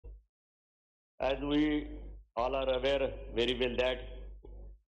As we all are aware very well that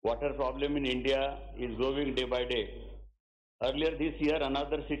water problem in India is growing day by day. Earlier this year,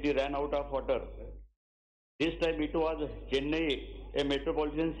 another city ran out of water. This time it was Chennai, a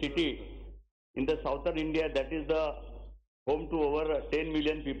metropolitan city in the southern India that is the home to over 10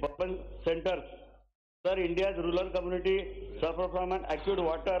 million people. Centers. Sir, India's rural community suffer from an acute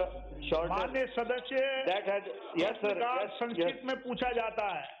water shortage. माननीय सदस्य, That has, yes sir, yes, संक्षिप्त में पूछा जाता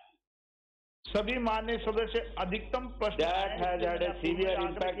है. सभी माननीय सदस्य अधिकतम प्रश्न. That has had a severe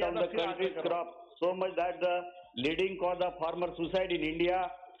impact on the country's crop, so much that the leading cause of farmer suicide in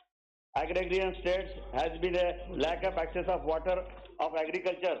India, agrarian states, has been a lack of access of water of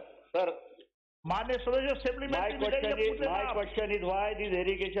agriculture. Sir, माननीय सदस्य supplementary my question is why this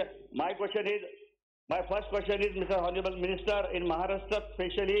irrigation? My first question is, Mr. Honorable Minister, in Maharashtra,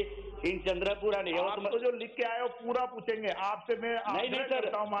 especially in Chandrapur and Yavatmal. आप तो जो लिख के आए हो पूरा पूछेंगे आपसे. मैं आग्रह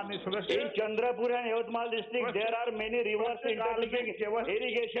करता हूं माननीय सदस्य. In Chandrapur and Yavatmal district, there are many rivers interlinking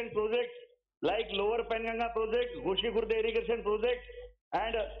irrigation projects like Lower Panganga project, Goshi-Gurde irrigation project,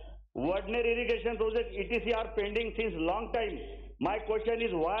 and Wadner irrigation project, etc. are pending since long time. My question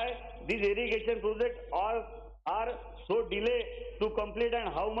is why these irrigation projects are so delayed to complete, and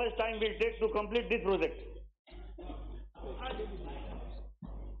how much time will take to complete this project?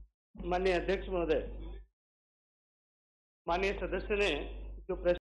 माननीय अध्यक्ष महोदय, माननीय सदस्य ने जो प्रश्न